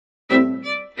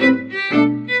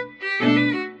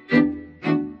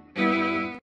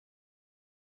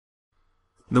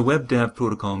The WebDAV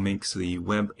protocol makes the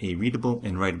web a readable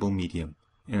and writable medium,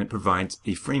 and it provides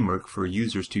a framework for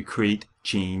users to create,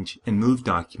 change, and move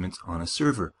documents on a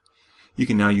server. You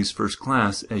can now use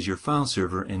FirstClass as your file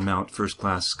server and mount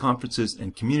FirstClass conferences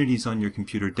and communities on your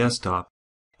computer desktop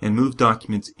and move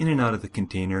documents in and out of the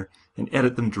container and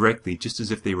edit them directly just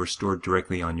as if they were stored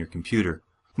directly on your computer.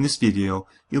 In this video,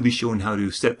 you'll be shown how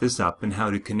to set this up and how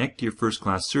to connect to your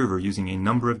FirstClass server using a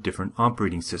number of different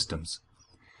operating systems.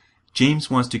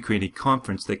 James wants to create a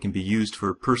conference that can be used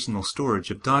for personal storage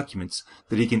of documents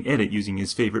that he can edit using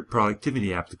his favorite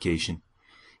productivity application.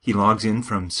 He logs in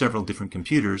from several different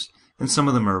computers, and some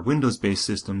of them are Windows-based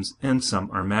systems and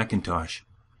some are Macintosh.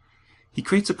 He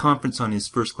creates a conference on his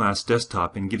FirstClass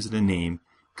desktop and gives it a name,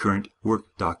 Current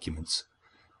Work Documents.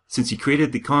 Since he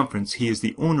created the conference, he is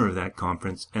the owner of that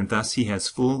conference, and thus he has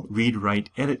full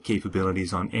read-write-edit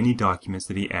capabilities on any documents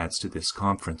that he adds to this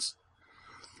conference.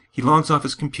 He logs off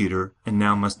his computer and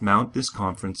now must mount this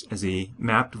conference as a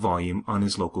mapped volume on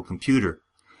his local computer.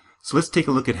 So let's take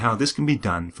a look at how this can be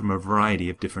done from a variety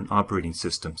of different operating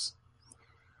systems.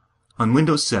 On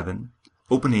Windows 7,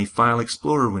 open a File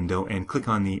Explorer window and click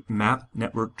on the Map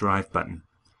Network Drive button.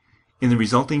 In the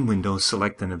resulting window,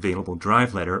 select an available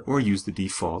drive letter or use the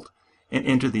default and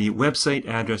enter the website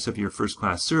address of your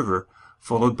FirstClass server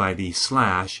followed by the /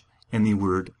 and the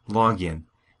word login.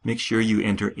 Make sure you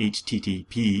enter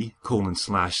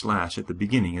http:// at the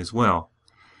beginning as well.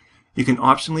 You can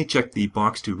optionally check the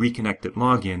box to reconnect at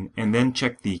login and then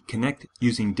check the Connect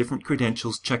using different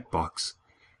credentials checkbox.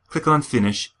 Click on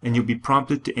Finish and you'll be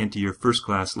prompted to enter your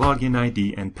FirstClass login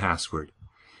ID and password.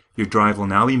 Your drive will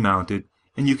now be mounted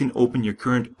and you can open your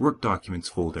current Work Documents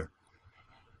folder.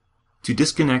 To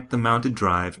disconnect the mounted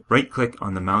drive, right-click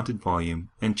on the mounted volume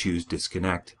and choose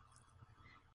Disconnect.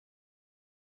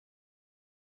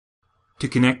 To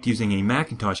connect using a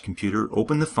Macintosh computer,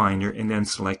 open the Finder and then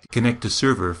select Connect to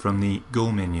Server from the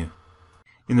Go menu.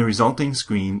 In the resulting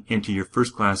screen, enter your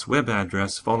FirstClass web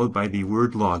address followed by the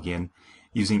word Login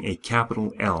using a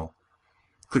capital L.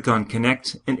 Click on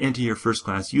Connect and enter your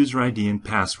FirstClass user ID and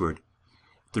password.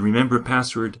 The Remember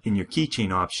Password in your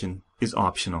keychain option is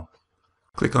optional.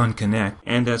 Click on Connect,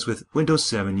 and as with Windows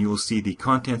 7, you will see the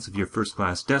contents of your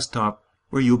FirstClass desktop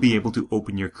where you'll be able to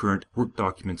open your current Work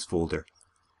Documents folder.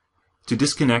 To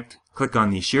disconnect, click on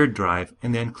the shared drive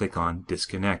and then click on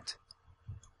Disconnect.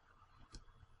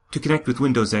 To connect with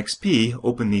Windows XP,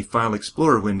 open the File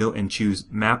Explorer window and choose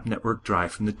Map Network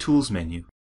Drive from the Tools menu.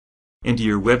 Enter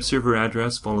your web server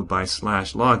address followed by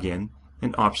 /login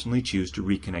and optionally choose to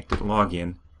reconnect at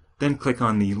login. Then click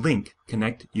on the link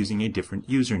Connect using a different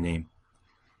username.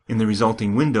 In the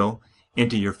resulting window,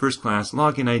 enter your FirstClass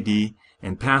login ID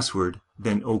and password,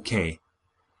 then OK.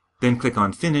 Then click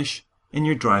on Finish and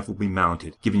your drive will be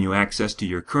mounted, giving you access to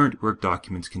your current Work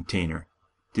Documents container.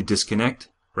 To disconnect,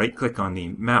 right-click on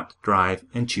the mapped drive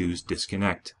and choose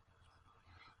Disconnect.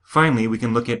 Finally, we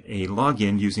can look at a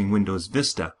login using Windows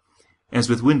Vista. As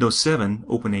with Windows 7,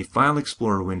 open a File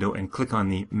Explorer window and click on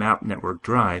the Map Network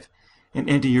Drive and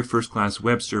enter your FirstClass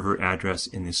web server address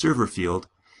in the server field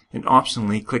and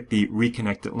optionally click the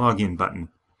Reconnect at Login button.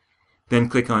 Then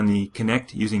click on the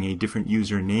Connect using a different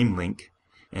username link,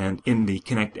 and in the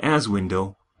Connect As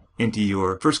window, enter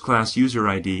your FirstClass user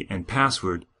ID and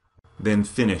password, then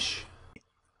Finish.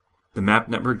 The Map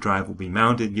Network Drive will be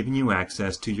mounted, giving you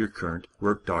access to your current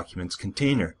Work Documents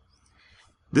container.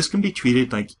 This can be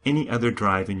treated like any other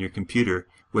drive in your computer,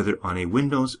 whether on a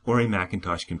Windows or a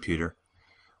Macintosh computer.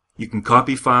 You can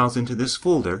copy files into this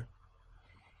folder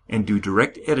and do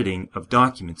direct editing of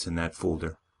documents in that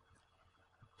folder.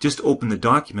 Just open the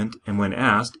document and when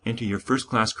asked, enter your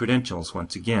FirstClass credentials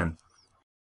once again.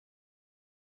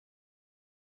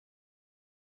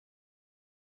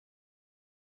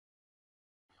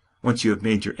 Once you have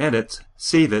made your edits,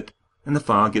 save it, and the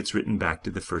file gets written back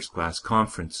to the FirstClass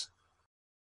conference.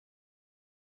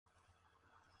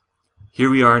 Here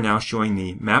we are now showing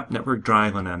the Map Network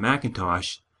Drive on a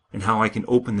Macintosh and how I can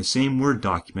open the same Word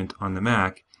document on the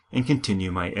Mac and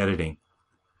continue my editing.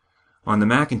 On the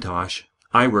Macintosh,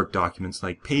 iWork documents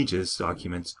like Pages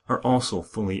documents are also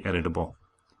fully editable.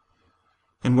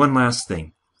 And one last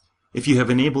thing, if you have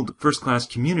enabled FirstClass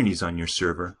Communities on your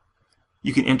server,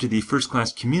 you can enter the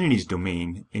FirstClass Communities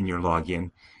domain in your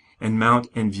login and mount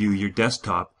and view your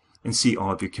desktop and see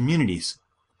all of your communities.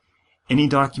 Any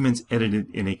documents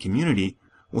edited in a community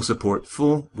will support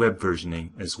full web versioning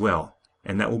as well,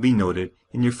 and that will be noted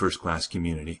in your FirstClass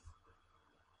community.